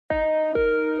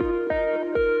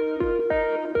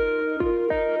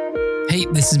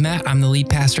This is Matt. I'm the lead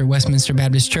pastor of Westminster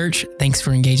Baptist Church. Thanks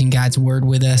for engaging God's Word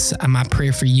with us. My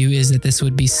prayer for you is that this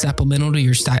would be supplemental to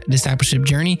your discipleship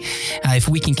journey. If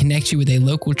we can connect you with a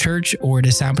local church or a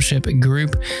discipleship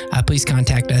group, please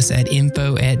contact us at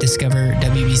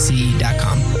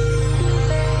info@discoverwbc.com.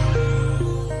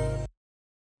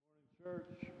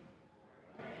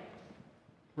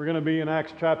 We're going to be in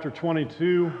Acts chapter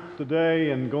 22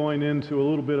 today and going into a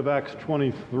little bit of Acts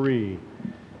 23.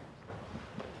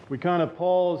 We kind of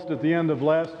paused at the end of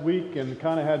last week and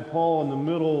kind of had Paul in the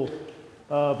middle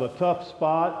of a tough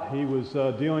spot. He was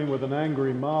dealing with an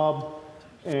angry mob,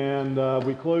 and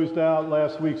we closed out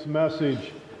last week's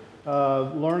message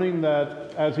learning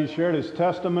that as he shared his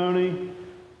testimony,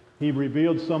 he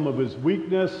revealed some of his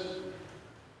weakness.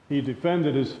 He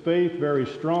defended his faith very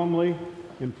strongly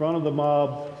in front of the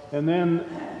mob. And then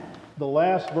the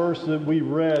last verse that we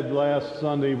read last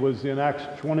Sunday was in Acts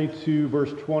 22,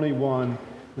 verse 21.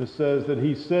 It says that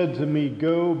he said to me,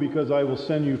 "Go, because I will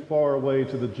send you far away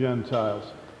to the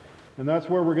Gentiles." And that's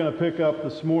where we're going to pick up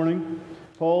this morning.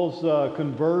 Paul's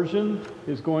conversion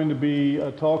is going to be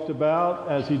talked about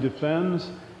as he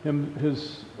defends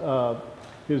his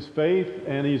faith,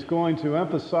 and he's going to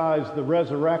emphasize the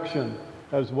resurrection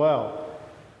as well.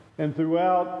 And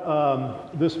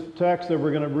throughout this text that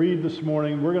we're going to read this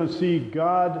morning, we're going to see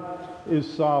God is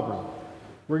sovereign.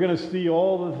 We're going to see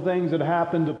all the things that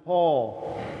happened to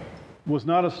Paul was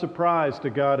not a surprise to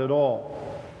God at all.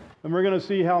 And we're going to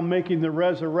see how making the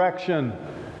resurrection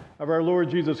of our Lord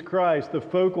Jesus Christ the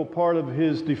focal part of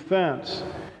his defense,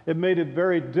 it made it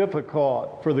very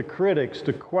difficult for the critics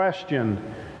to question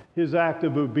his act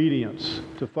of obedience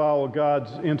to follow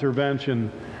God's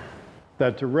intervention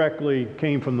that directly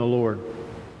came from the Lord.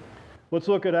 Let's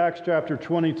look at Acts chapter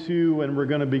 22, and we're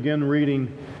going to begin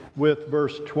reading with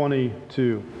verse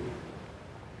 22.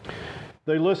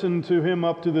 They listened to him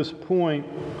up to this point.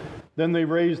 Then they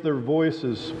raised their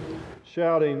voices,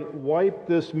 shouting, "Wipe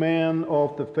this man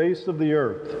off the face of the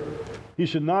earth. He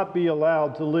should not be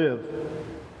allowed to live."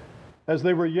 As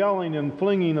they were yelling and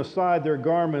flinging aside their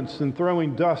garments and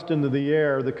throwing dust into the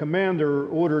air, the commander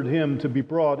ordered him to be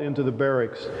brought into the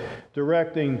barracks,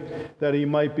 directing that he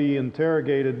might be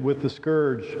interrogated with the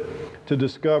scourge to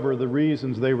discover the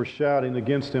reasons they were shouting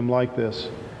against him like this.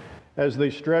 As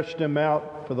they stretched him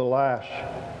out for the lash,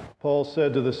 Paul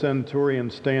said to the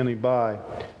centurion standing by,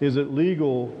 "Is it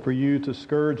legal for you to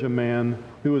scourge a man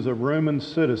who is a Roman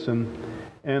citizen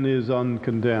and is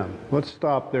uncondemned?" Let's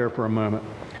stop there for a moment.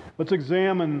 Let's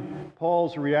examine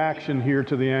Paul's reaction here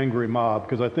to the angry mob,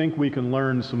 because I think we can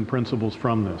learn some principles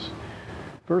from this.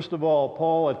 First of all,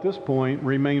 Paul at this point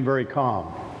remained very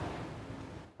calm.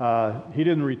 He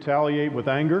didn't retaliate with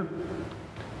anger.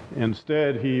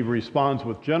 Instead, he responds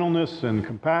with gentleness and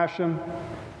compassion.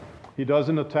 He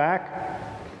doesn't attack.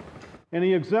 And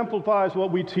he exemplifies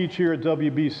what we teach here at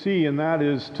WBC, and that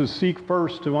is to seek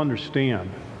first to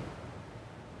understand.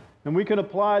 And we can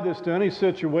apply this to any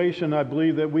situation, I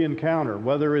believe, that we encounter,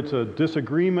 whether it's a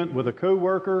disagreement with a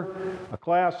coworker, a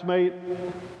classmate,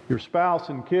 your spouse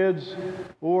and kids,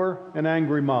 or an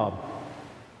angry mob.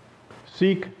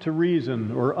 Seek to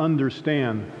reason or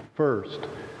understand first.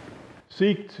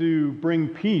 Seek to bring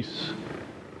peace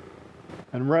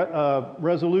and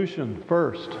resolution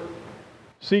first.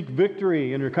 Seek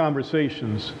victory in your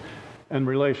conversations and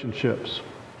relationships.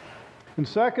 And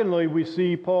secondly, we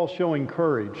see Paul showing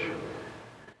courage.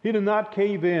 He did not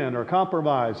cave in or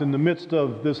compromise in the midst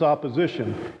of this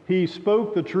opposition. He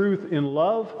spoke the truth in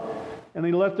love, and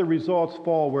he let the results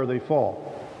fall where they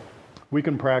fall. We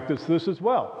can practice this as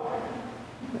well.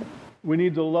 We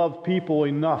need to love people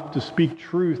enough to speak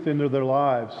truth into their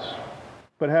lives,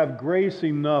 but have grace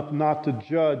enough not to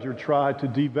judge or try to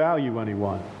devalue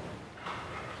anyone.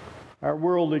 Our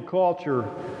worldly culture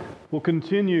will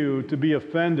continue to be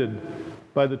offended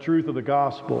by the truth of the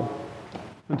gospel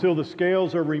until the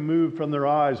scales are removed from their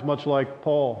eyes, much like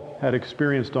Paul had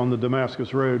experienced on the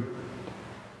Damascus Road.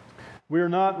 We are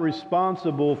not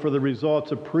responsible for the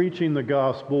results of preaching the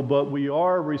gospel, but we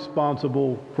are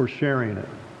responsible for sharing it.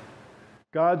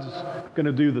 God's going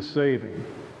to do the saving.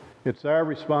 It's our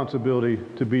responsibility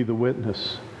to be the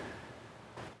witness.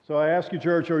 So I ask you,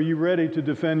 church, are you ready to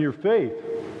defend your faith?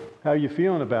 How are you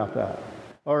feeling about that?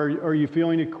 Are you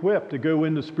feeling equipped to go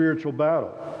into spiritual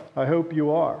battle? I hope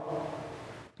you are.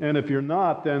 And if you're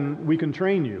not, then we can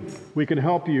train you. We can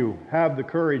help you have the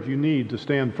courage you need to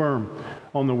stand firm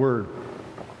on the Word.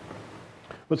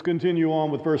 Let's continue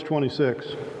on with verse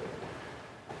 26.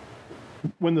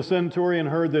 When the centurion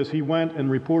heard this, he went and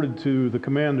reported to the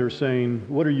commander, saying,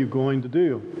 "What are you going to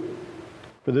do?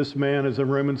 For this man is a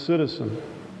Roman citizen."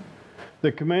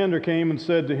 The commander came and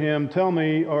said to him, "Tell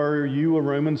me, are you a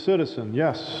Roman citizen?"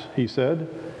 "Yes," he said.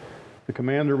 The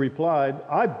commander replied,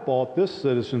 "I bought this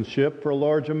citizenship for a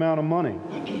large amount of money."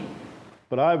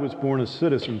 "But I was born a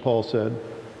citizen," Paul said.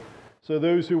 So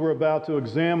those who were about to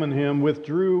examine him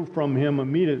withdrew from him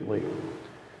immediately.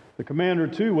 The commander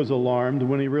too was alarmed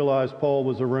when he realized Paul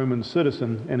was a Roman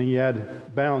citizen and he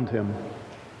had bound him.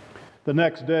 The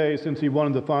next day, since he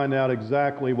wanted to find out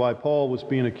exactly why Paul was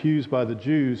being accused by the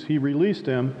Jews, he released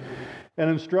him and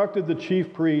instructed the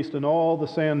chief priest and all the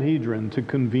Sanhedrin to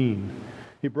convene.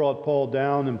 He brought Paul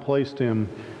down and placed him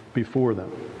before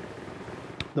them.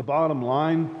 The bottom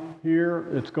line here,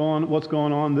 what's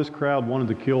going on, this crowd wanted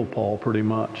to kill Paul pretty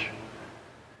much.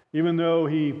 Even though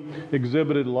he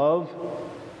exhibited love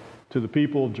to the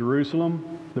people of Jerusalem,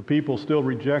 the people still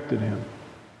rejected him.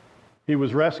 He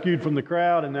was rescued from the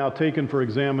crowd and now taken for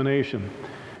examination.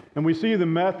 And we see the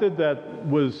method that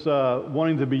was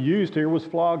wanting to be used here was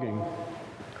flogging.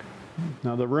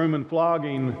 Now, the Roman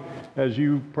flogging, as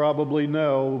you probably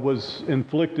know, was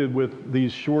inflicted with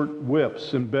these short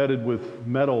whips embedded with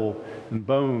metal and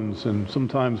bones and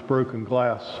sometimes broken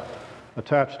glass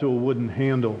attached to a wooden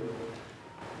handle.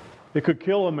 It could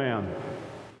kill a man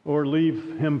or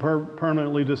leave him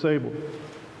permanently disabled.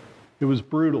 It was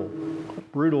brutal, a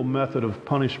brutal method of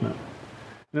punishment.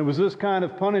 And it was this kind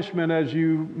of punishment, as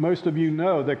most of you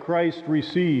know, that Christ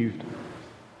received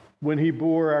when he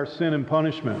bore our sin and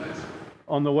punishment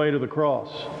on the way to the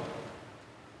cross.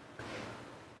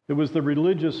 It was the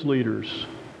religious leaders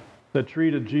that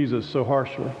treated Jesus so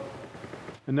harshly.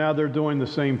 And now they're doing the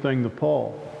same thing to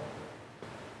Paul.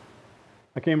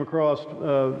 I came across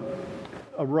a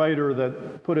writer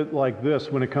that put it like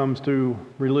this when it comes to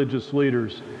religious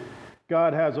leaders.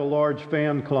 God has a large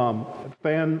fan club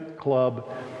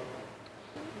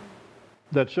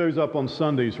that shows up on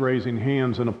Sundays raising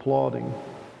hands and applauding.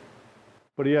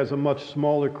 But he has a much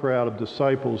smaller crowd of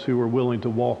disciples who are willing to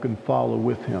walk and follow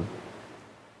with him.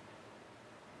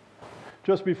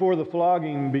 Just before the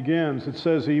flogging begins, it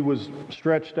says he was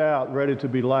stretched out, ready to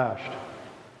be lashed.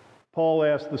 Paul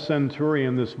asked the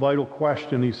centurion this vital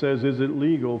question. He says, "Is it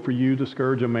legal for you to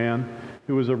scourge a man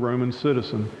who is a Roman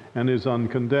citizen and is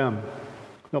uncondemned?"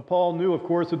 Now, Paul knew, of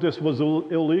course, that this was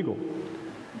illegal.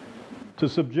 To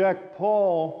subject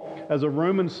Paul as a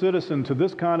Roman citizen to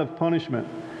this kind of punishment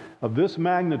of this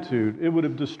magnitude, it would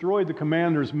have destroyed the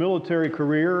commander's military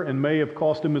career and may have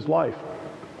cost him his life.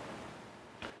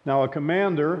 Now, a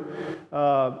commander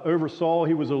oversaw,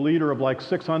 he was a leader of like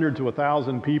 600 to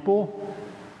 1,000 people,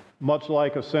 much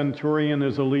like a centurion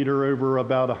is a leader over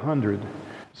about 100.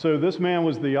 So this man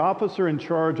was the officer in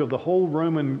charge of the whole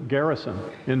Roman garrison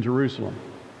in Jerusalem.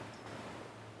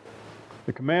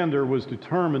 The commander was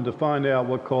determined to find out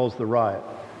what caused the riot.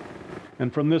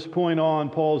 And from this point on,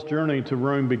 Paul's journey to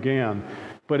Rome began.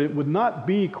 But it would not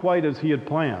be quite as he had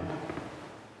planned.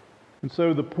 And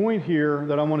so the point here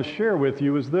that I want to share with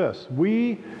you is this.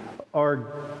 We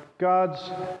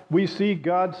see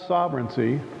God's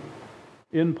sovereignty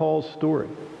in Paul's story.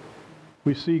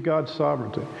 We see God's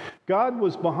sovereignty. God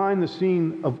was behind the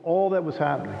scene of all that was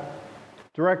happening,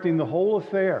 directing the whole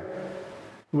affair.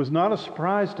 It was not a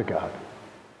surprise to God.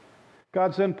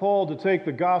 God sent Paul to take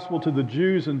the gospel to the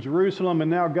Jews in Jerusalem, and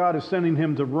now God is sending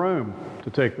him to Rome to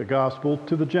take the gospel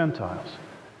to the Gentiles.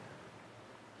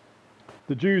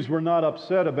 The Jews were not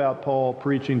upset about Paul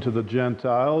preaching to the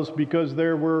Gentiles because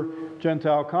there were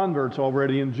Gentile converts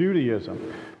already in Judaism.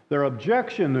 Their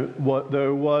objection,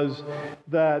 though, was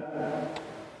that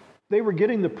they were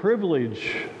getting the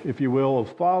privilege, if you will, of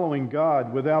following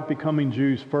God without becoming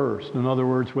Jews first. In other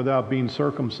words, without being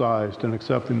circumcised and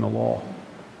accepting the law.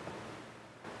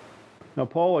 Now,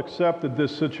 Paul accepted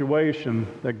this situation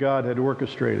that God had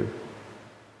orchestrated.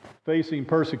 Facing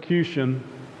persecution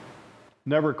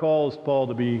never caused Paul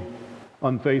to be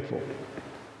unfaithful.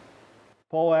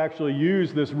 Paul actually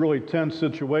used this really tense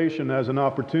situation as an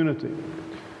opportunity.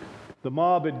 The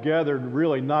mob had gathered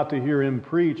really not to hear him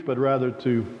preach, but rather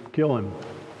to kill him.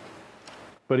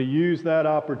 But he used that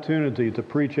opportunity to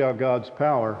preach how God's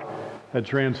power had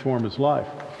transformed his life.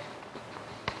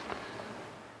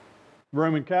 The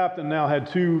Roman captain now had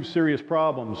two serious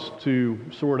problems to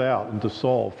sort out and to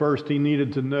solve. First, he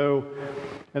needed to know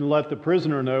and let the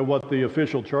prisoner know what the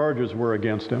official charges were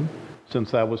against him,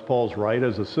 since that was Paul's right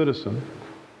as a citizen.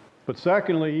 But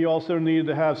secondly, he also needed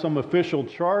to have some official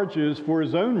charges for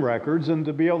his own records and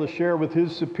to be able to share with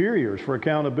his superiors for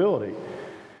accountability.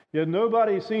 Yet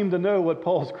nobody seemed to know what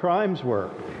Paul's crimes were.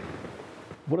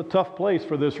 What a tough place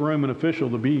for this Roman official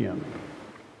to be in.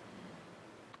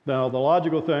 Now, the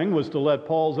logical thing was to let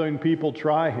Paul's own people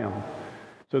try him.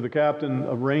 So the captain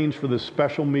arranged for this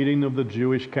special meeting of the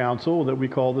Jewish council that we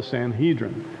call the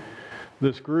Sanhedrin.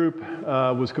 This group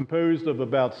was composed of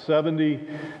about 70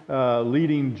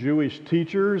 leading Jewish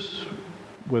teachers,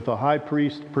 with a high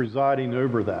priest presiding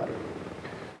over that.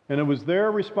 And it was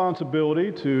their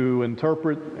responsibility to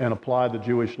interpret and apply the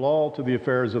Jewish law to the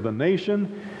affairs of the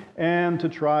nation and to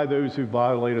try those who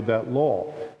violated that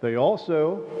law. They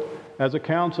also, as a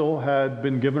council, had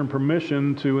been given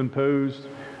permission to impose,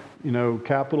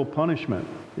 capital punishment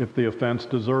if the offense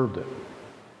deserved it.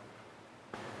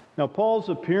 Now, Paul's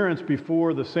appearance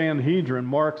before the Sanhedrin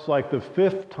marks like the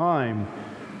 5th time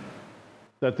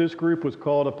that this group was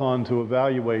called upon to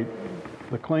evaluate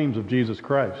the claims of Jesus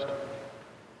Christ.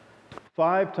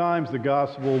 5 times the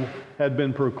gospel had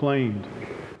been proclaimed.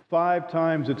 5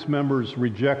 times its members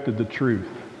rejected the truth.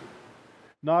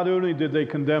 Not only did they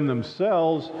condemn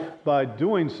themselves by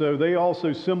doing so, they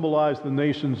also symbolized the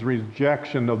nation's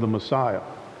rejection of the Messiah.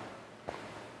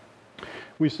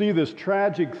 We see this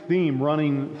tragic theme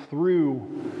running through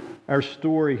our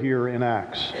story here in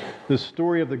Acts, this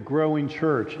story of the growing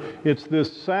church. It's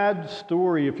this sad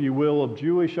story, if you will, of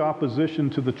Jewish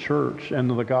opposition to the church and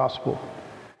to the gospel,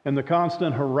 and the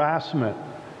constant harassment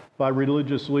by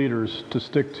religious leaders to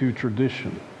stick to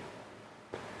tradition.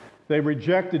 They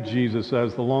rejected Jesus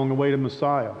as the long-awaited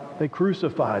Messiah. They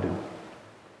crucified him.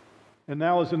 And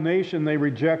now as a nation, they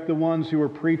reject the ones who are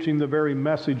preaching the very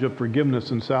message of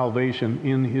forgiveness and salvation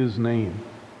in his name.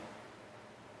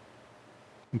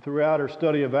 And throughout our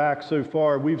study of Acts so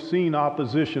far, we've seen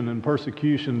opposition and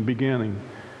persecution beginning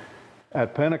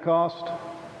at Pentecost,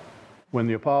 when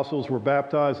the apostles were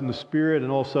baptized in the Spirit, and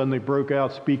all of a sudden they broke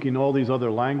out speaking all these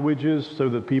other languages so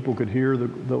that people could hear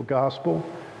the gospel.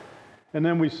 And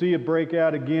then we see it break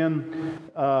out again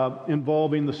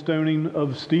involving the stoning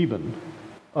of Stephen,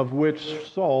 of which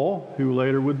Saul, who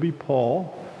later would be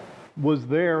Paul, was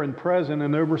there and present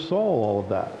and oversaw all of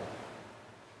that.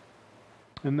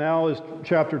 And now as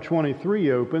chapter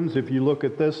 23 opens, if you look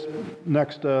at this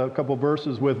next couple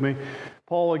verses with me,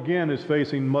 Paul again is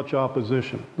facing much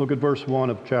opposition. Look at verse 1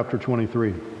 of chapter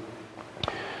 23.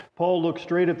 Paul looked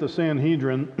straight at the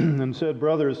Sanhedrin and said,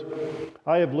 "Brothers,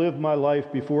 I have lived my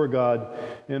life before God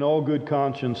in all good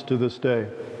conscience to this day."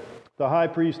 The high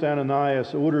priest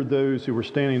Ananias ordered those who were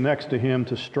standing next to him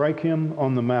to strike him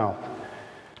on the mouth.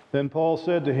 Then Paul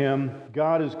said to him,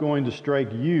 "God is going to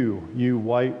strike you, you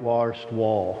whitewashed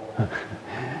wall."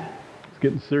 It's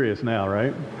getting serious now,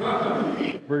 right?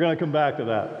 We're going to come back to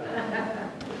that.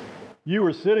 "You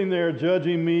were sitting there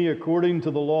judging me according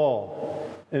to the law,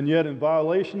 and yet in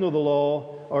violation of the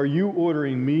law, are you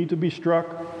ordering me to be struck?"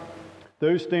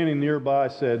 Those standing nearby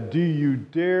said, "Do you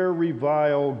dare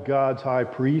revile God's high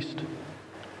priest?"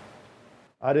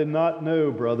 "I did not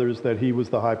know, brothers, that he was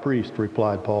the high priest,"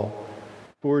 replied Paul.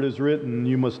 "For it is written,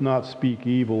 you must not speak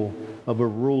evil of a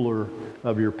ruler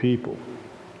of your people."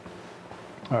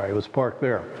 All right, let's park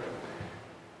there.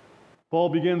 Paul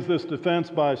begins this defense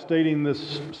by stating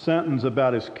this sentence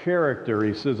about his character.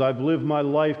 He says, "I've lived my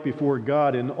life before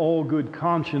God in all good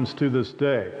conscience to this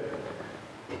day."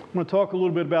 I'm going to talk a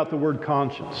little bit about the word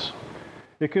conscience.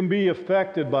 It can be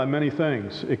affected by many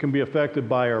things. It can be affected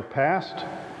by our past,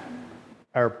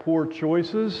 our poor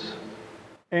choices,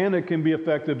 and it can be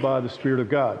affected by the Spirit of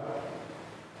God.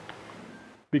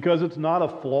 Because it's not a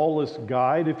flawless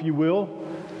guide, if you will,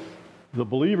 the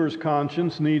believer's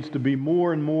conscience needs to be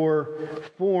more and more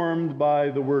formed by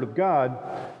the Word of God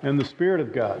and the Spirit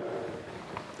of God.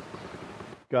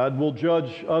 God will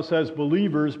judge us as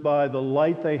believers by the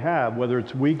light they have, whether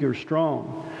it's weak or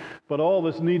strong. But all of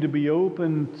us need to be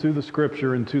open to the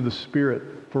Scripture and to the Spirit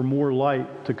for more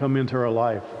light to come into our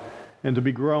life and to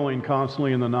be growing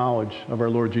constantly in the knowledge of our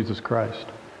Lord Jesus Christ.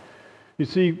 You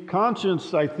see,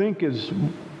 conscience, I think, is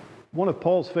one of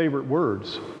Paul's favorite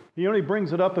words. He only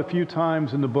brings it up a few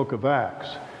times in the book of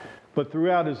Acts, but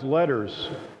throughout his letters,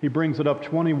 he brings it up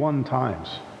 21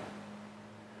 times.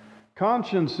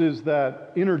 Conscience is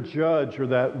that inner judge or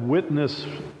that witness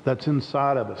that's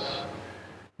inside of us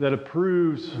that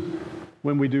approves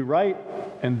when we do right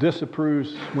and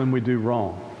disapproves when we do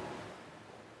wrong.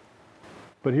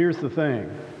 But here's the thing.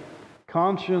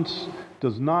 Conscience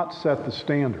does not set the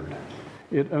standard.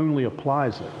 It only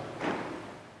applies it.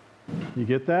 You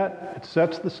get that? It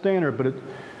sets the standard, but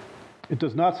it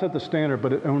does not set the standard,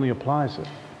 but it only applies it.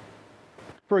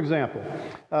 For example,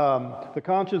 the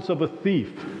conscience of a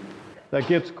thief that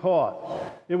gets caught.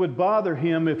 It would bother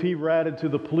him if he ratted to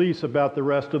the police about the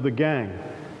rest of the gang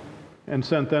and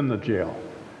sent them to jail.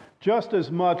 Just as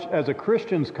much as a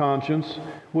Christian's conscience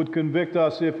would convict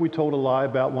us if we told a lie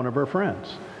about one of our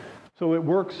friends. So it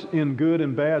works in good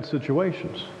and bad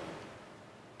situations.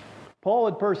 Paul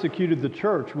had persecuted the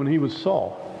church when he was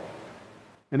Saul,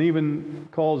 and even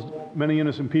caused many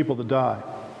innocent people to die.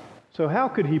 So how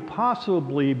could he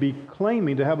possibly be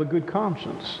claiming to have a good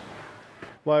conscience?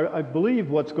 Well, I believe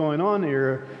what's going on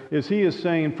here is he is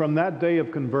saying from that day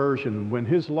of conversion, when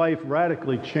his life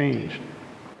radically changed,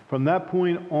 from that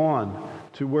point on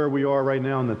to where we are right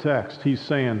now in the text, he's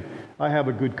saying, I have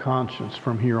a good conscience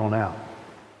from here on out.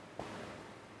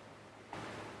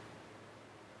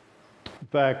 In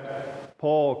fact,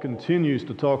 Paul continues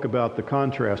to talk about the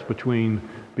contrast between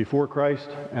before Christ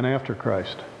and after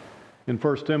Christ. In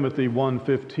 1 Timothy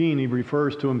 1:15, he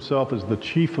refers to himself as the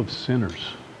chief of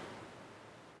sinners.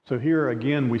 So here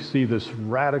again we see this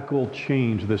radical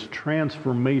change, this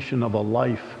transformation of a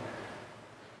life.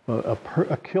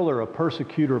 A killer, a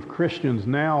persecutor of Christians,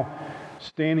 now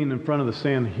standing in front of the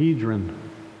Sanhedrin,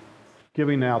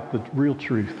 giving out the real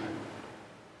truth.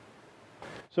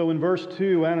 So in verse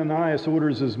 2, Ananias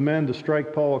orders his men to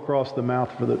strike Paul across the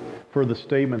mouth for the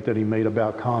statement that he made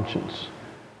about conscience.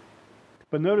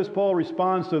 But notice Paul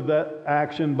responds to that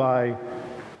action by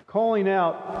calling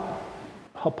out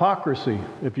hypocrisy,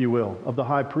 if you will, of the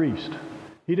high priest.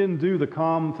 He didn't do the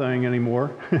calm thing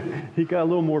anymore. He got a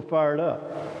little more fired up.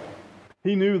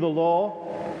 He knew the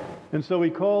law, and so he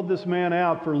called this man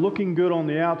out for looking good on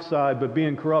the outside but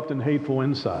being corrupt and hateful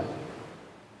inside.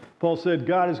 Paul said,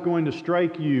 God is going to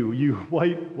strike you, you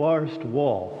whitewashed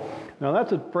wall. Now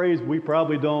that's a phrase we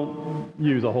probably don't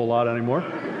use a whole lot anymore.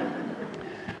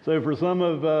 So for some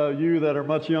of you that are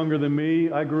much younger than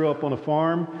me, I grew up on a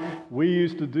farm. We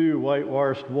used to do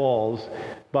whitewashed walls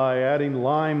by adding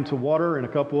lime to water and a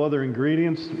couple other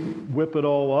ingredients, whip it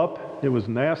all up. It was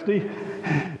nasty.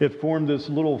 It formed this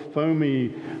little foamy,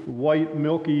 white,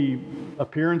 milky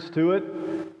appearance to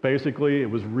it. Basically, it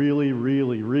was really,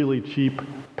 really, really cheap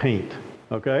paint,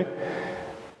 okay?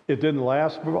 It didn't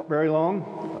last very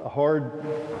long. A hard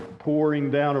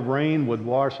pouring down of rain would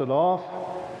wash it off,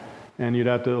 and you'd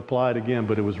have to apply it again,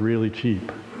 but it was really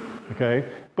cheap, okay?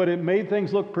 But it made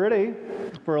things look pretty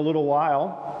for a little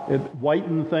while. It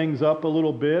whitened things up a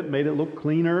little bit, made it look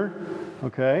cleaner,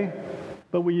 okay?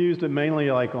 But we used it mainly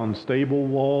like on stable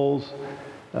walls,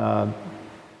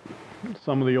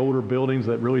 some of the older buildings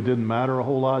that really didn't matter a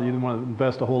whole lot, you didn't want to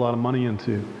invest a whole lot of money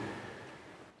into.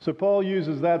 So Paul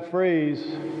uses that phrase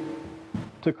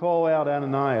to call out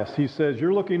Ananias. He says,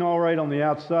 you're looking all right on the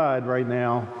outside right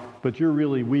now, but you're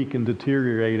really weak and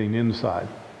deteriorating inside.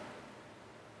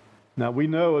 Now, we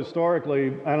know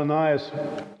historically Ananias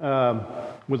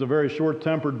was a very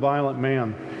short-tempered, violent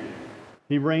man.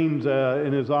 He reigned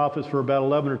in his office for about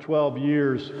 11 or 12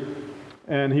 years,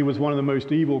 and he was one of the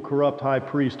most evil, corrupt high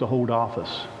priests to hold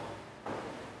office.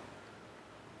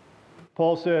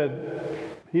 Paul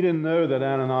said he didn't know that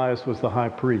Ananias was the high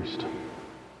priest.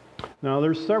 Now,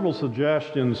 there's several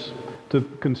suggestions to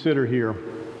consider here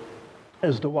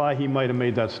as to why he might have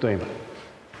made that statement.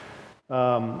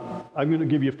 I'm going to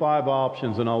give you 5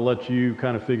 options, and I'll let you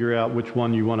kind of figure out which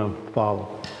one you want to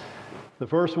follow. The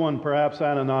first one, perhaps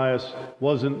Ananias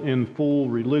wasn't in full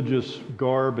religious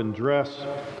garb and dress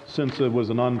since it was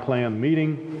an unplanned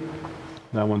meeting.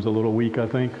 That one's a little weak, I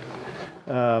think.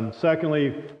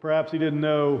 Secondly, perhaps he didn't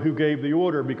know who gave the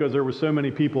order because there were so many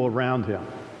people around him.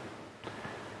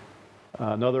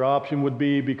 Another option would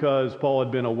be because Paul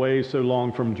had been away so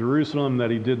long from Jerusalem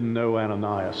that he didn't know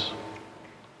Ananias.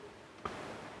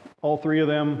 All 3 of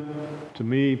them, to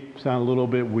me, sound a little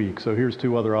bit weak, so here's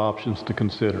 2 other options to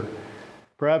consider.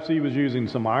 Perhaps he was using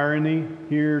some irony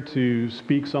here to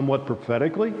speak somewhat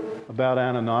prophetically about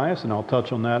Ananias, and I'll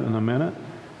touch on that in a minute.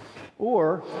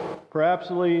 Or perhaps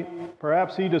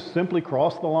he just simply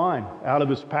crossed the line out of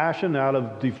his passion, out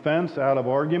of defense, out of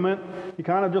argument. He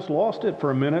kind of just lost it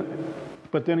for a minute,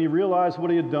 but then he realized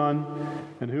what he had done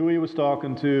and who he was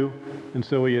talking to, and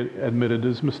so he admitted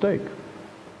his mistake.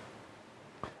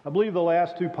 I believe the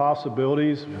last 2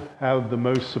 possibilities have the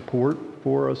most support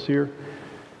for us here.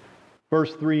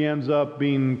 Verse 3 ends up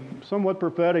being somewhat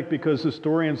prophetic because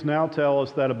historians now tell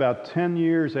us that about 10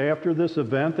 years after this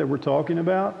event that we're talking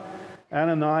about,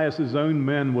 Ananias' own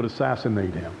men would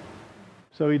assassinate him.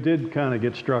 So he did kind of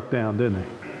get struck down, didn't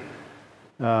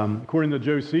he? According to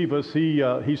Josephus,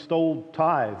 he stole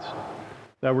tithes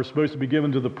that were supposed to be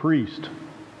given to the priest.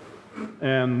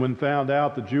 And when found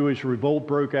out, the Jewish revolt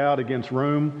broke out against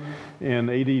Rome in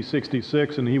AD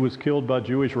 66, and he was killed by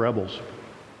Jewish rebels.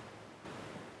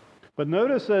 But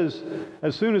notice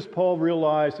as soon as Paul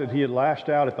realized that he had lashed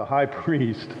out at the high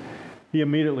priest, he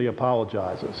immediately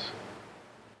apologizes.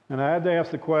 And I had to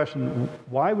ask the question,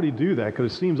 why would he do that?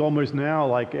 Because it seems almost now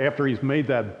like after he's made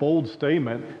that bold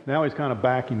statement, now he's kind of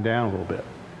backing down a little bit.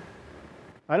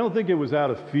 I don't think it was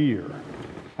out of fear.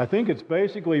 I think it's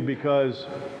basically because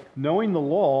knowing the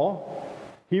law,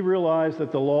 he realized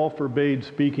that the law forbade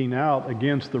speaking out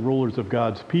against the rulers of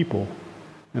God's people.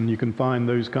 And you can find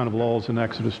those kind of laws in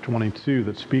Exodus 22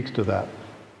 that speaks to that.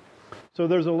 So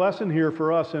there's a lesson here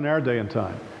for us in our day and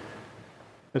time.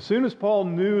 As soon as Paul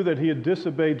knew that he had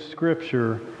disobeyed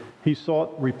Scripture, he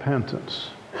sought repentance.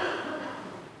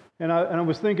 And I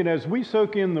was thinking, as we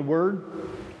soak in the Word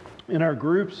in our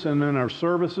groups and in our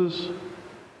services,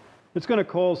 it's going to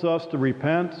cause us to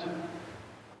repent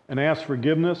and ask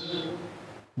forgiveness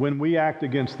when we act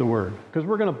against the Word. Because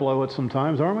we're going to blow it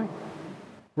sometimes, aren't we?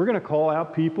 We're going to call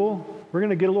out people. We're going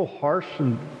to get a little harsh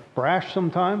and brash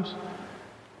sometimes.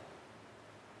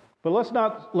 But let's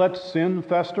not let sin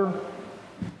fester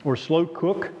or slow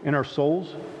cook in our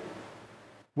souls.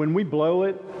 When we blow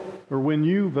it, or when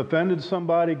you've offended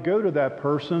somebody, go to that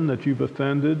person that you've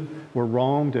offended or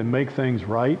wronged and make things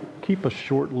right. Keep a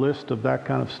short list of that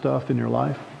kind of stuff in your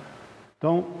life.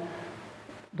 Don't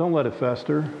let it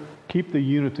fester. Keep the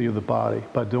unity of the body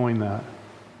by doing that.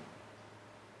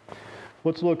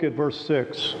 Let's look at verse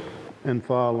 6 and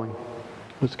following.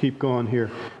 Let's keep going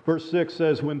here. Verse 6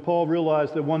 says, when Paul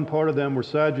realized that one part of them were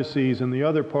Sadducees and the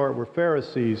other part were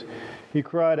Pharisees, he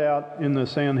cried out in the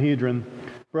Sanhedrin,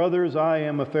 brothers, I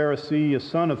am a Pharisee, a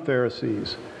son of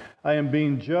Pharisees. I am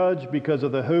being judged because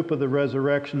of the hope of the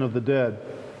resurrection of the dead.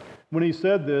 When he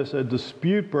said this, a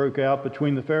dispute broke out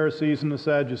between the Pharisees and the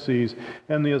Sadducees,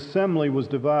 and the assembly was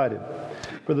divided.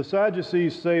 For the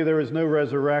Sadducees say there is no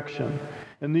resurrection,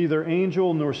 and neither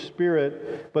angel nor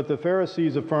spirit, but the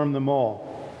Pharisees affirm them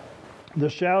all. The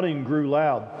shouting grew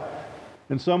loud,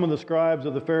 and some of the scribes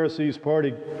of the Pharisees'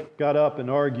 party got up and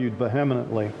argued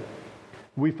vehemently.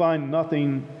 We find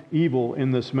nothing evil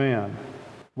in this man.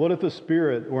 What if a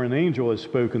spirit or an angel has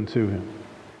spoken to him?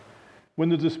 When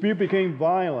the dispute became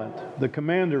violent, the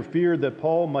commander feared that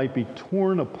Paul might be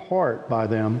torn apart by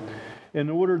them and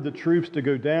ordered the troops to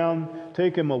go down,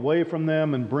 take him away from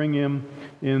them, and bring him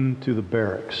into the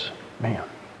barracks. Man,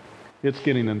 it's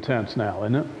getting intense now,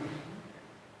 isn't it?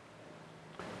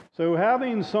 So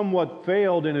having somewhat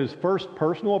failed in his first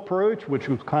personal approach, which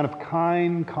was kind of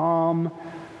kind, calm,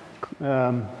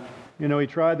 he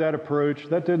tried that approach.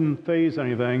 That didn't faze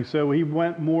anything, so he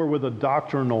went more with a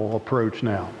doctrinal approach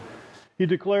now. He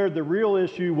declared the real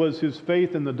issue was his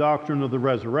faith in the doctrine of the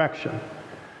resurrection.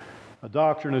 A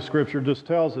doctrine, as Scripture just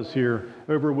tells us here,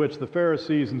 over which the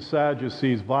Pharisees and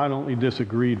Sadducees violently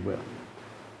disagreed with.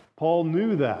 Paul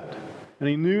knew that, and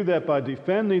he knew that by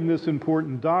defending this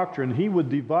important doctrine, he would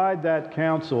divide that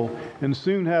council and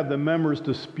soon have the members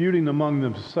disputing among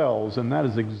themselves, and that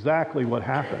is exactly what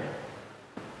happened.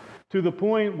 To the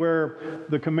point where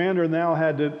the commander now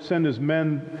had to send his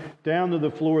men down to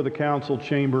the floor of the council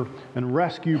chamber and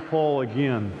rescue Paul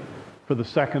again for the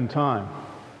second time,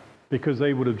 because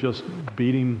they would have just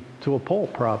beat him to a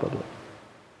pulp probably.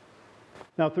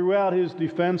 Now, throughout his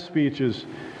defense speeches,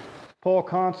 Paul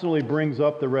constantly brings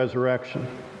up the resurrection.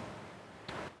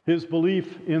 His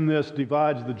belief in this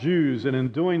divides the Jews, and in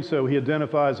doing so, he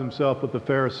identifies himself with the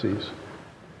Pharisees.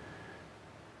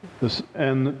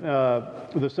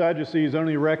 The Sadducees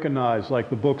only recognize, like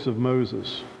the books of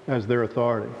Moses, as their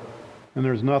authority. And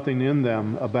there's nothing in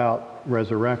them about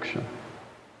resurrection.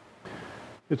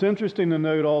 It's interesting to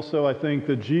note also, I think,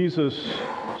 that Jesus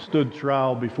stood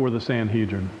trial before the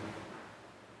Sanhedrin.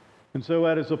 And so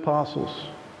had his apostles.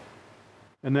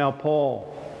 And now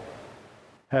Paul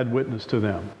had witness to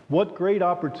them. What great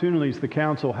opportunities the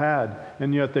council had,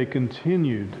 and yet they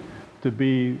continued to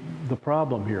be the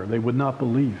problem here. They would not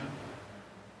believe.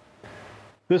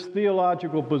 This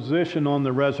theological position on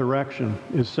the resurrection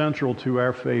is central to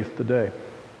our faith today.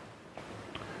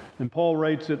 And Paul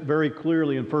writes it very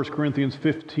clearly in 1 Corinthians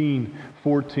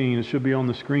 15:14. It should be on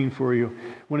the screen for you.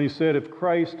 When he said, if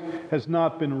Christ has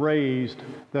not been raised,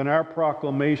 then our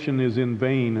proclamation is in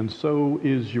vain, and so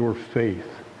is your faith.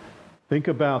 Think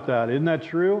about that. Isn't that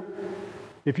true?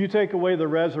 If you take away the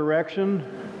resurrection,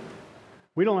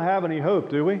 we don't have any hope,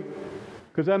 do we?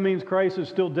 Because that means Christ is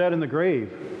still dead in the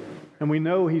grave. And we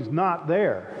know he's not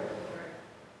there.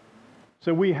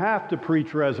 So we have to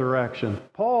preach resurrection.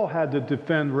 Paul had to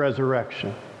defend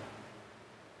resurrection.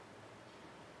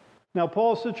 Now,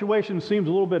 Paul's situation seems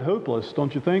a little bit hopeless,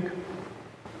 don't you think?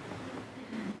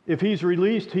 If he's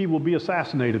released, he will be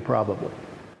assassinated probably.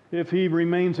 If he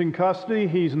remains in custody,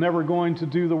 he's never going to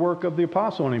do the work of the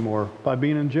apostle anymore by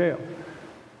being in jail.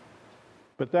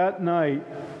 But that night,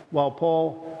 while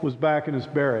Paul was back in his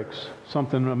barracks,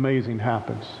 something amazing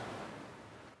happens.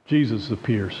 Jesus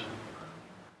appears,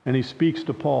 and he speaks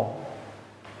to Paul.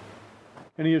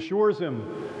 And he assures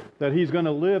him that he's going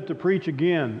to live to preach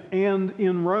again, and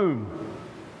in Rome.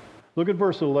 Look at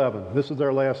verse 11. This is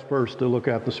our last verse to look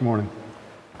at this morning.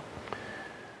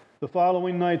 The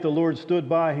following night the Lord stood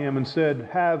by him and said,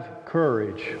 "Have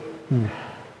courage.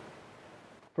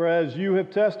 For as you have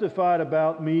testified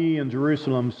about me in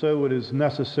Jerusalem, so it is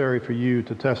necessary for you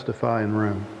to testify in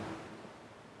Rome."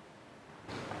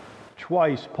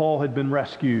 Twice Paul had been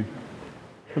rescued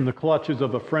from the clutches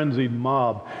of a frenzied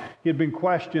mob. He had been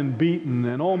questioned, beaten,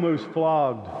 and almost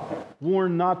flogged,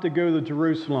 warned not to go to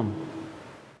Jerusalem.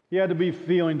 He had to be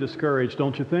feeling discouraged,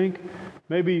 don't you think?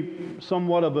 Maybe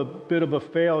somewhat of a bit of a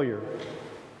failure,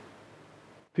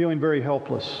 feeling very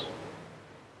helpless.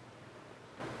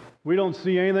 We don't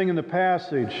see anything in the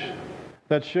passage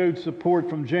that showed support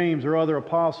from James or other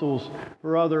apostles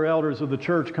or other elders of the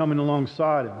church coming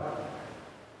alongside him.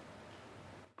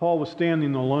 Paul was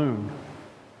standing alone.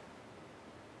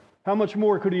 How much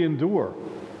more could he endure?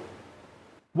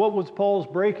 What was Paul's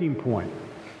breaking point?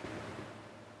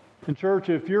 And church,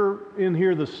 if you're in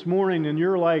here this morning and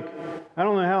you're like, I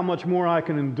don't know how much more I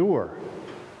can endure,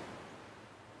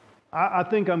 I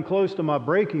think I'm close to my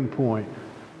breaking point.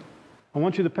 I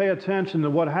want you to pay attention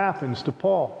to what happens to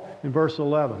Paul in verse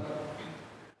 11.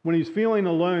 When he's feeling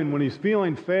alone, when he's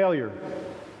feeling failure,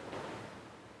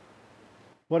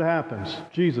 what happens?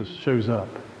 Jesus shows up.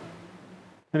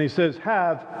 And he says,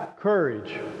 "Have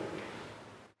courage.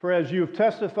 For as you have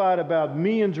testified about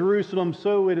me in Jerusalem,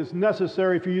 so it is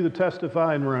necessary for you to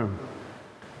testify in Rome."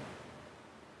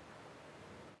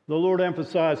 The Lord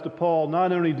emphasized to Paul,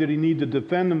 not only did he need to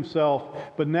defend himself,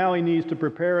 but now he needs to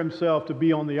prepare himself to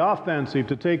be on the offensive,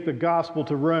 to take the gospel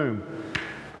to Rome.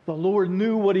 The Lord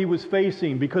knew what he was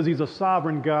facing because he's a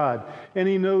sovereign God, and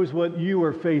he knows what you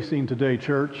are facing today,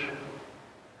 church.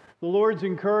 The Lord's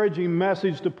encouraging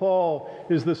message to Paul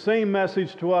is the same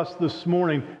message to us this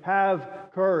morning. Have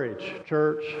courage,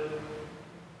 church.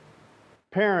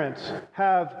 Parents,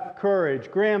 have courage.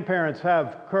 Grandparents,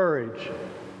 have courage.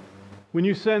 When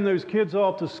you send those kids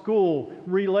off to school,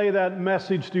 relay that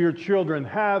message to your children.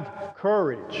 Have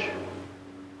courage.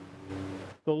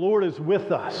 The Lord is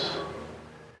with us.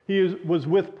 He was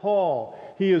with Paul.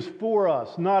 He is for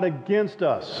us, not against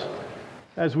us,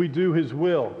 as we do His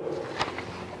will.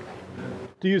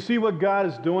 Do you see what God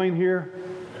is doing here?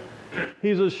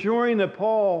 He's assuring that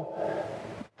Paul,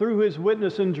 through his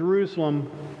witness in Jerusalem,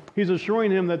 he's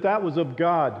assuring him that that was of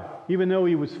God, even though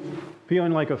he was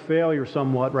feeling like a failure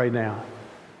somewhat right now.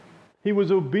 He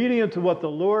was obedient to what the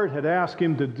Lord had asked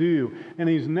him to do, and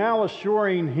he's now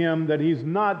assuring him that he's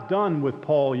not done with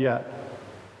Paul yet.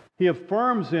 He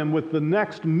affirms him with the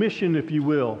next mission, if you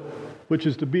will, which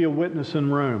is to be a witness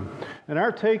in Rome. And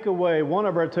our takeaway, one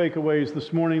of our takeaways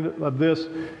this morning of this,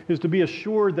 is to be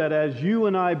assured that as you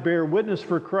and I bear witness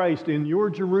for Christ in your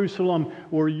Jerusalem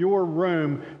or your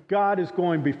Rome, God is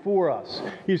going before us.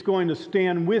 He's going to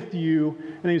stand with you,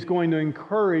 and He's going to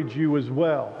encourage you as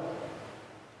well.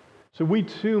 So we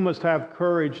too must have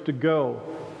courage to go.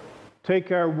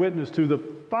 Take our witness to the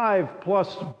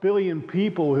 5+ billion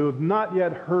people who have not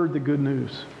yet heard the good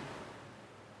news.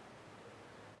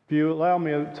 If you allow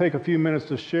me to take a few minutes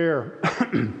to share,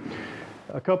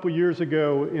 a couple years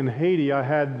ago in Haiti, I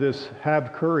had this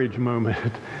have courage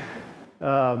moment.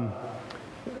 One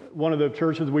of the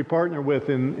churches we partner with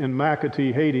in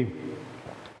Makati, Haiti,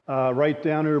 right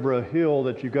down over a hill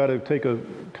that you've got to take a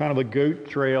kind of a goat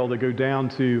trail to go down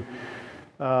to.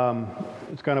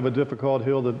 It's kind of a difficult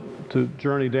hill to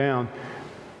journey down.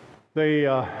 They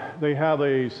have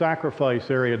a sacrifice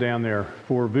area down there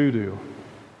for voodoo.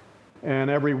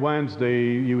 And every Wednesday,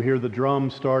 you hear the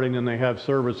drums starting, and they have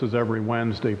services every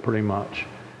Wednesday, pretty much.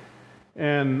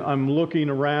 And I'm looking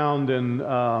around, and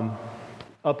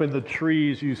up in the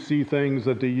trees, you see things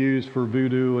that they use for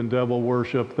voodoo and devil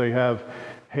worship. They have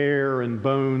hair and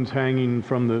bones hanging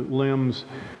from the limbs,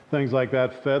 things like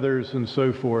that, feathers and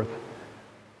so forth.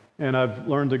 And I've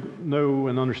learned to know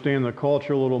and understand the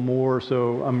culture a little more,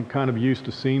 so I'm kind of used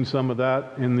to seeing some of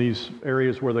that in these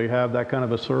areas where they have that kind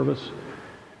of a service.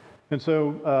 And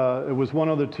so it was one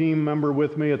other team member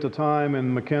with me at the time,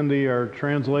 and Mackenzie, our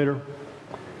translator,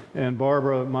 and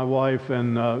Barbara, my wife,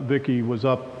 and Vicky was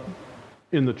up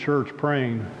in the church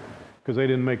praying because they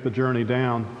didn't make the journey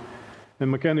down. And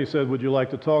Mackenzie said, "Would you like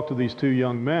to talk to these two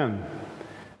young men?"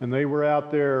 And they were out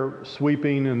there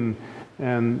sweeping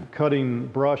and cutting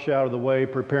brush out of the way,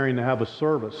 preparing to have a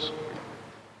service.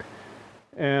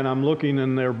 And I'm looking,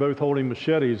 and they're both holding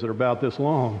machetes that are about this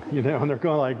long, and they're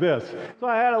going like this. So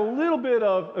I had a little bit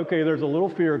of, okay, there's a little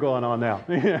fear going on now.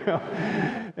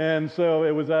 And so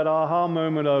it was that aha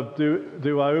moment of,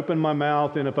 do I open my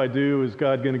mouth, and if I do, is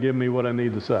God going to give me what I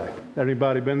need to say?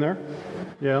 Anybody been there?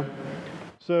 Yeah?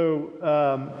 So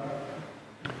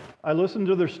I listened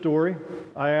to their story.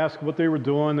 I asked what they were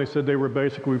doing. They said they were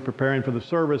basically preparing for the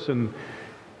service, and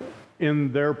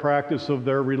in their practice of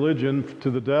their religion to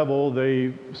the devil,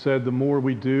 they said the more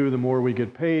we do, the more we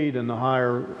get paid, and the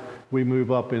higher we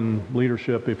move up in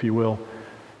leadership, if you will,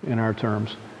 in our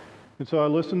terms. And so I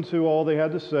listened to all they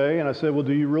had to say, and I said, well,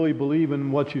 do you really believe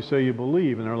in what you say you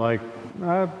believe? And they're like,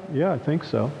 yeah, I think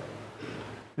so.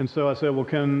 And so I said, well,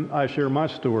 can I share my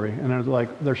story?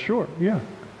 And they're sure, yeah.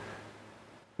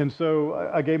 And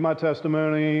so I gave my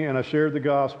testimony, and I shared the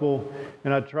gospel,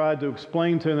 and I tried to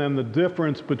explain to them the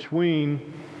difference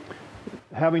between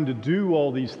having to do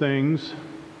all these things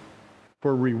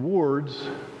for rewards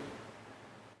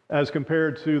as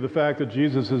compared to the fact that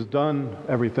Jesus has done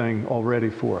everything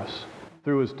already for us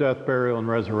through his death, burial, and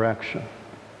resurrection.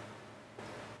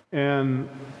 And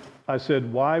I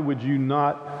said, why would you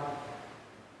not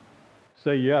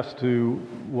say yes to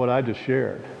what I just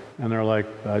shared? And they're like,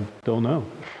 I don't know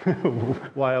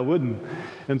why I wouldn't.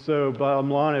 And so bottom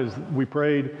line is we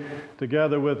prayed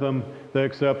together with them. They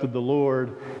accepted the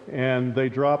Lord, and they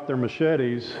dropped their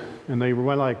machetes, and they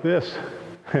went like this.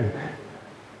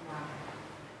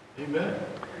 Amen.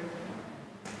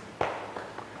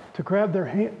 To grab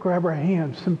our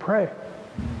hands and pray.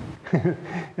 And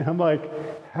I'm like,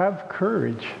 have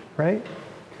courage, right?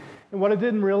 And what I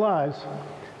didn't realize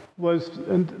was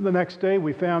the next day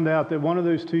we found out that one of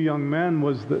those two young men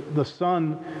was the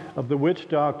son of the witch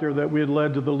doctor that we had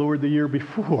led to the Lord the year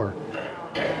before.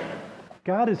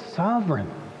 God is sovereign.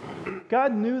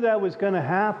 God knew that was going to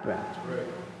happen.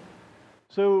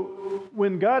 So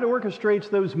when God orchestrates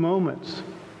those moments,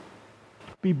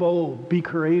 be bold, be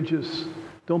courageous,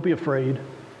 don't be afraid.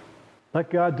 Let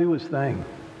God do his thing.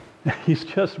 He's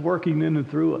just working in and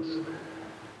through us.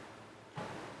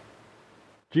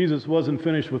 Jesus wasn't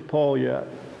finished with Paul yet.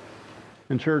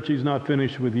 In church, he's not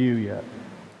finished with you yet.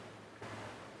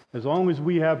 As long as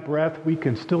we have breath, we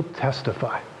can still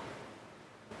testify.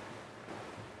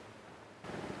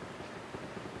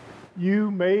 You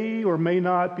may or may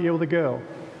not be able to go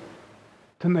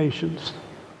to nations,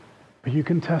 but you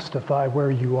can testify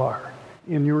where you are,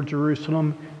 in your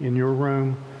Jerusalem, in your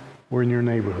Rome, or in your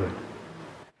neighborhood.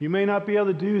 You may not be able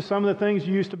to do some of the things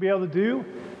you used to be able to do,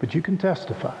 but you can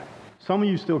testify. Some of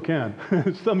you still can.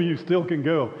 Some of you still can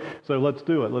go. So let's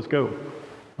do it. Let's go.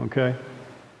 Okay?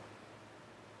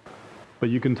 But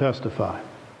you can testify.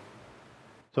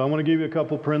 So I want to give you a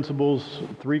couple principles,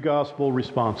 3 gospel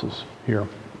responses here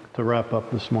to wrap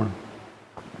up this morning.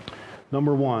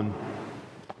 Number 1,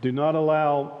 do not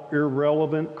allow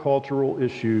irrelevant cultural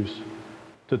issues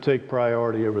to take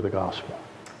priority over the gospel.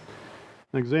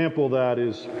 An example of that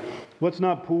is, let's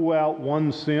not pull out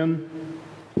one sin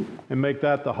and make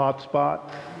that the hot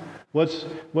spot. Let's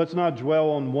not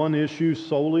dwell on one issue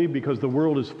solely, because the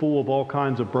world is full of all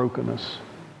kinds of brokenness.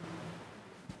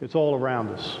 It's all around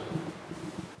us.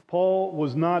 Paul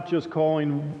was not just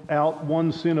calling out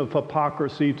one sin of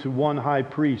hypocrisy to one high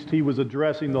priest. He was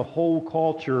addressing the whole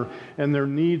culture and their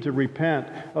need to repent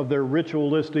of their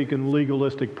ritualistic and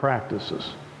legalistic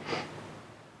practices.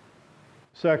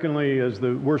 Secondly, as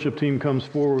the worship team comes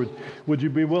forward, would you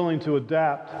be willing to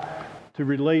adapt to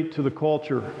relate to the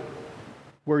culture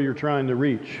where you're trying to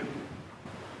reach?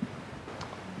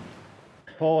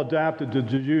 Paul adapted to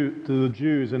the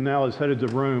Jews and now is headed to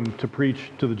Rome to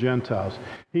preach to the Gentiles.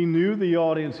 He knew the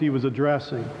audience he was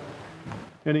addressing,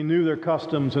 and he knew their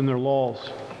customs and their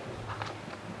laws.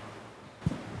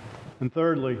 And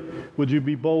thirdly, would you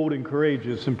be bold and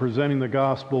courageous in presenting the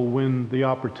gospel when the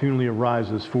opportunity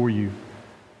arises for you?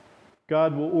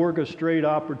 God will orchestrate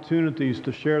opportunities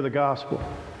to share the gospel.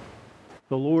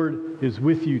 The Lord is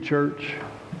with you, church.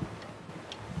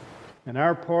 And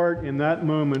our part in that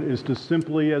moment is to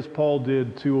simply, as Paul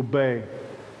did, to obey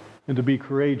and to be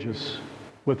courageous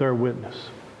with our witness.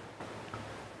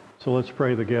 So let's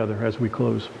pray together as we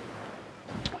close.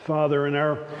 Father, in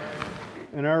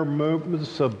our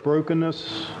moments of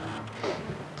brokenness,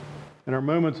 in our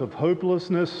moments of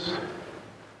hopelessness,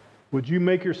 would you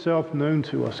make yourself known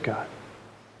to us, God?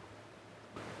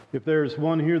 If there's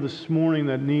one here this morning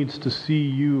that needs to see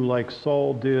you like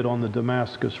Saul did on the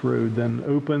Damascus road, then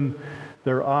open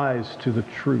their eyes to the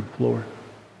truth, Lord.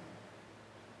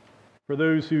 For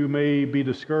those who may be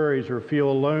discouraged or feel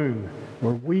alone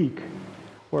or weak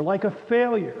or like a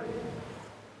failure,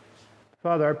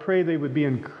 Father, I pray they would be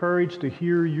encouraged to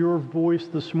hear your voice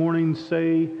this morning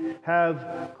say,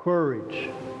 have courage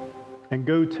and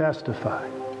go testify.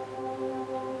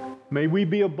 May we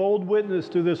be a bold witness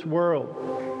to this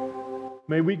world.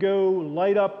 May we go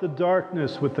light up the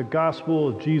darkness with the gospel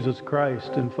of Jesus Christ.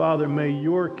 And Father, may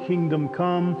your kingdom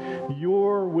come,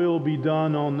 your will be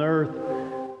done on earth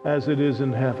as it is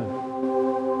in heaven.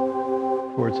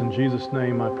 For it's in Jesus'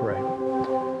 name I pray.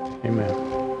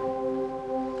 Amen.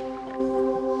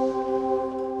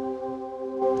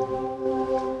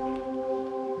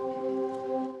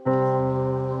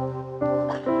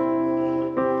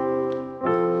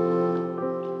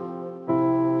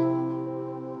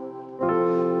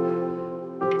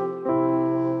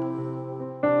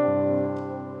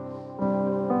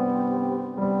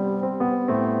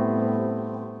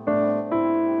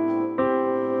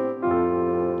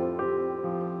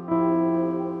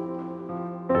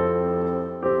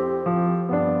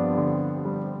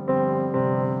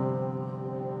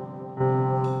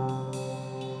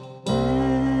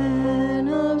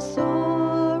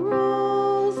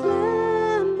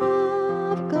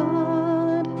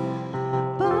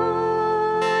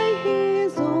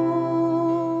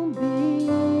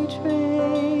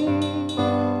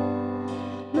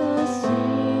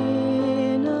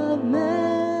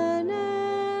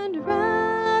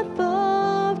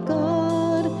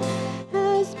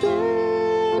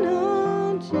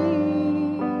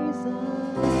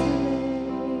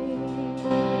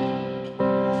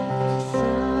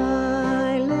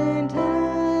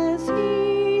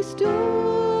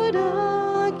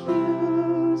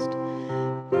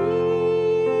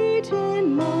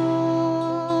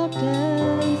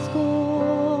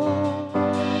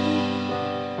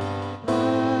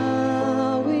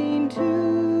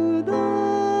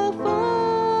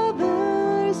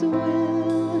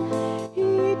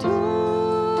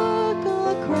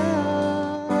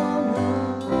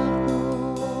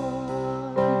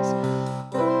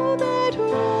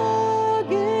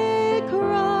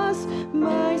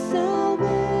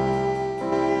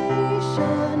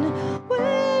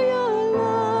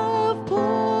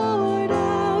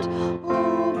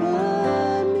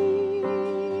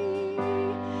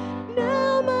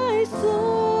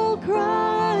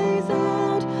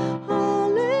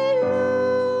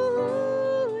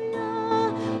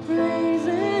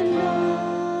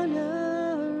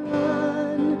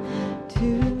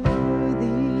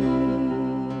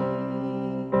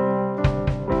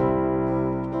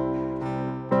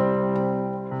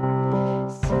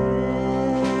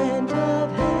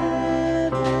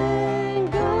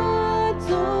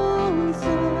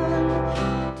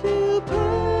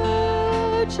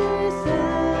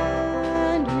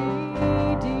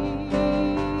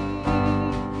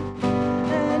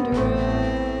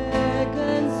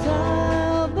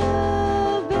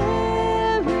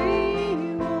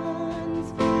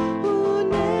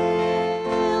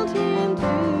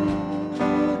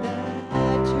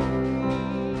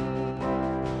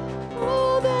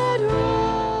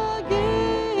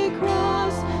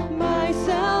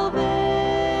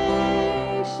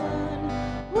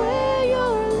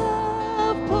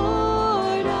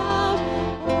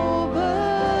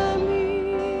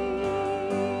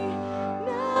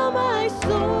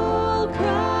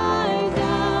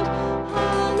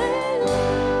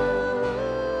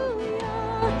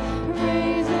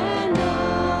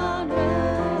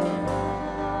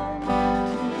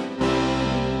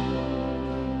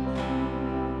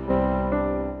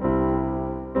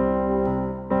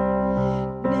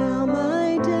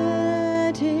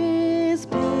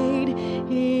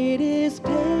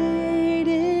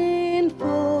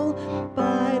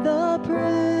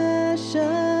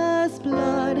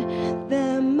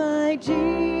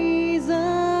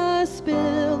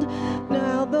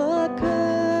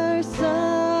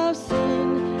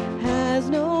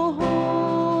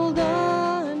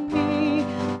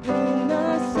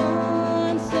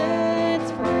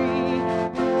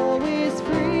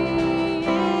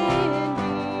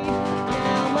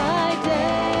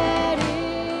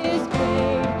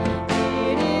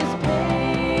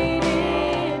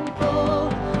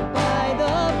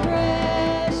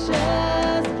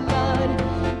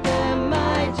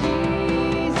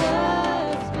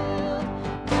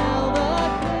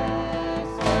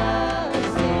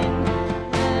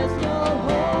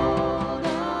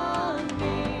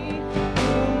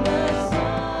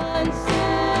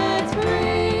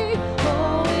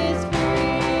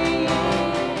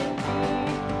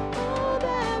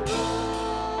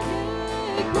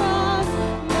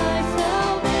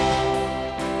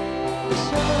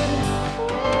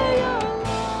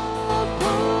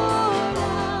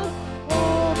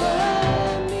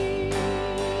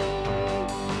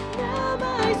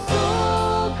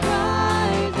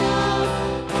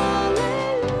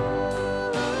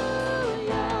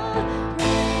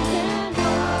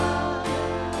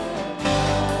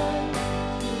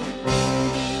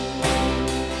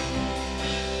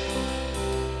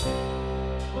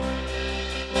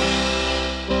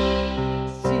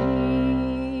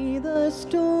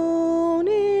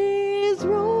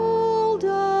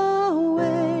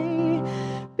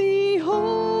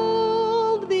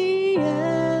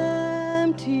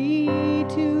 empty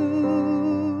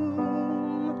tomb.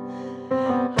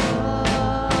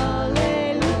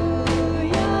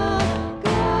 Hallelujah,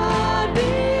 God be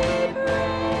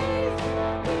praised,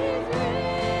 He's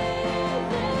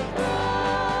risen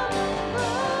from the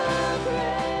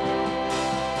grave.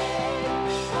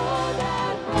 Oh,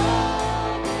 that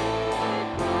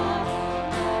rugged cross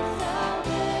of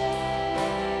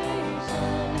salvation,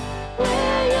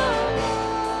 where your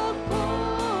love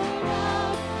poured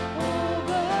out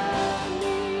over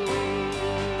me.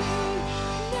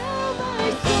 Now my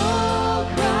soul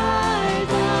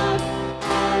cries out,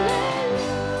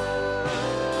 hallelujah,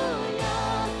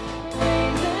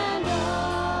 praise and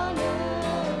honor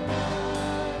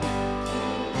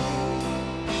unto thee.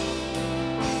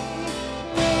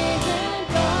 Praise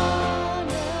and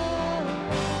honor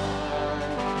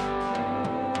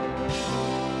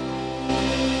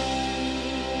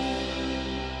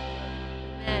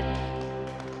Amen.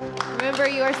 Remember,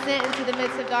 you are sent into the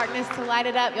midst of darkness to light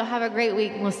it up. You'll have a great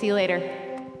week, and we'll see you later.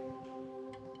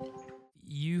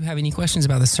 You have any questions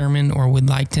about the sermon or would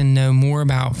like to know more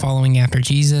about following after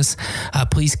Jesus,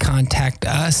 please contact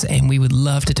us, and we would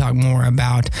love to talk more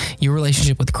about your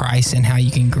relationship with Christ and how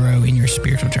you can grow in your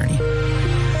spiritual journey.